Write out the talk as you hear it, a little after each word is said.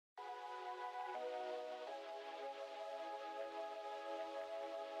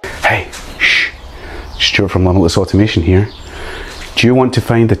Hey, shh, Stuart from Limitless Automation here. Do you want to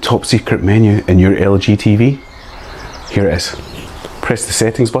find the top secret menu in your LG TV? Here it is. Press the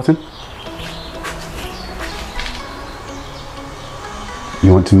settings button.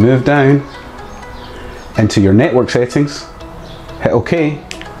 You want to move down into your network settings, hit OK.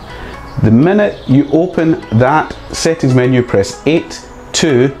 The minute you open that settings menu, press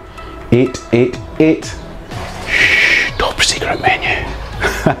 82888. Shh, top secret menu.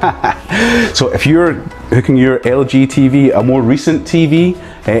 So if you're hooking your LG TV, a more recent TV,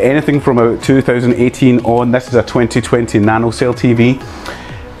 anything from about 2018 on, this is a 2020 nano cell TV.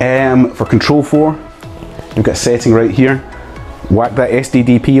 For Control 4, you've got a setting right here. Whack that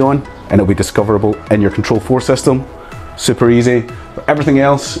SDDP on and it'll be discoverable in your Control 4 system. Super easy. For everything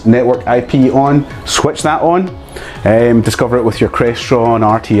else, network IP on, switch that on. Discover it with your Crestron,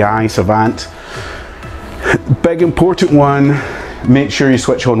 RTI, Savant. Big important one, make sure you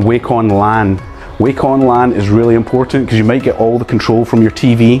switch on Wake On LAN. Wake On LAN is really important because you might get all the control from your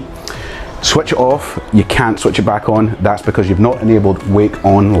TV. Switch it off, you can't switch it back on. That's because you've not enabled Wake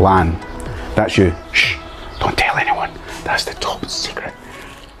On LAN. That's you. Shh, don't tell anyone. That's the top secret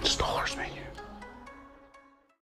installers menu.